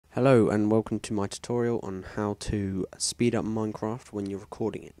Hello and welcome to my tutorial on how to speed up Minecraft when you're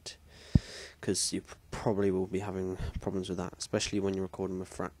recording it, because you probably will be having problems with that, especially when you're recording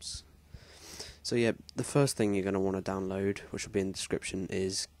with Fraps. So yeah, the first thing you're going to want to download, which will be in the description,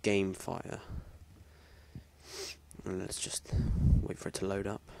 is Gamefire. And let's just wait for it to load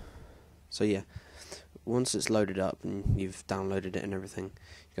up. So yeah, once it's loaded up and you've downloaded it and everything,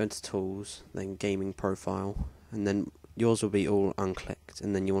 you go into Tools, then Gaming Profile, and then yours will be all unclicked,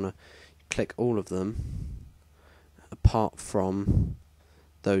 and then you want to click all of them apart from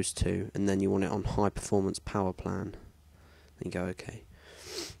those two, and then you want it on high performance power plan. Then you go OK,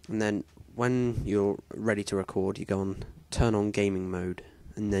 and then when you're ready to record, you go on turn on gaming mode,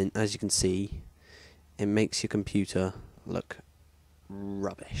 and then as you can see, it makes your computer look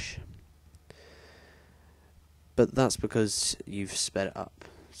rubbish. But that's because you've sped it up.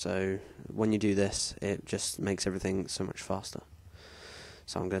 So when you do this, it just makes everything so much faster.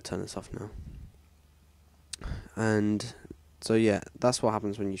 So I'm going to turn this off now. And so yeah, that's what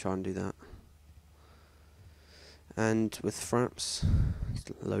happens when you try and do that. And with Fraps, let's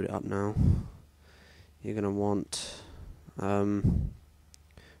load it up now. You're going to want, I don't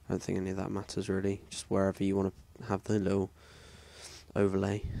think any of that matters really, just wherever you want to have the little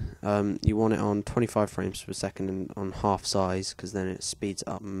overlay. You want it on 25 frames per second and on half size, because then it speeds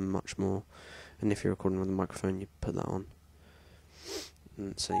up much more. And if you're recording with a microphone, you put that on.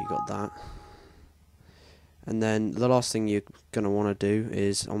 And so you got that. And then the last thing you're going to want to do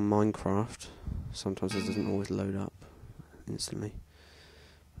is on Minecraft. Sometimes it doesn't always load up instantly.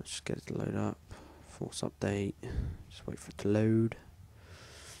 Let's just get it to load up. Force update. Just wait for it to load.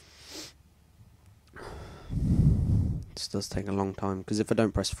 This does take a long time, because if I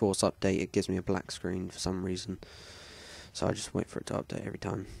don't press force update, it gives me a black screen for some reason. So I just wait for it to update every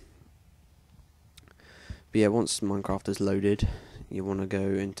time. But yeah, once Minecraft is loaded, you want to go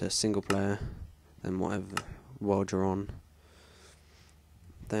into single player, then whatever world you're on.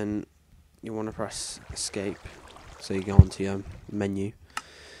 Then you want to press escape, so you go onto your menu.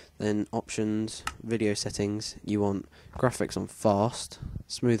 Then options, video settings, you want graphics on fast,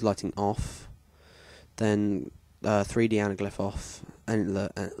 smooth lighting off, then 3D anaglyph off, and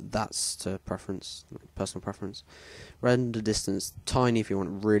that's to preference, personal preference. Render distance tiny if you want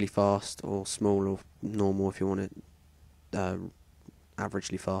it really fast, or small or normal if you want it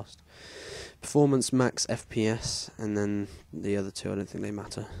averagely fast. Performance max FPS, and then the other two I don't think they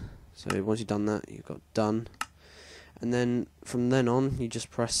matter. So once you've done that, you've got done, and then from then on you just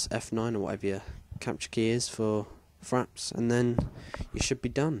press F9 or whatever your capture key is for Fraps, and then you should be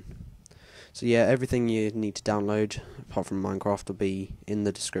done. So yeah, everything you need to download, apart from Minecraft, will be in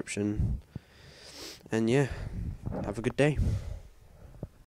the description. And yeah, have a good day.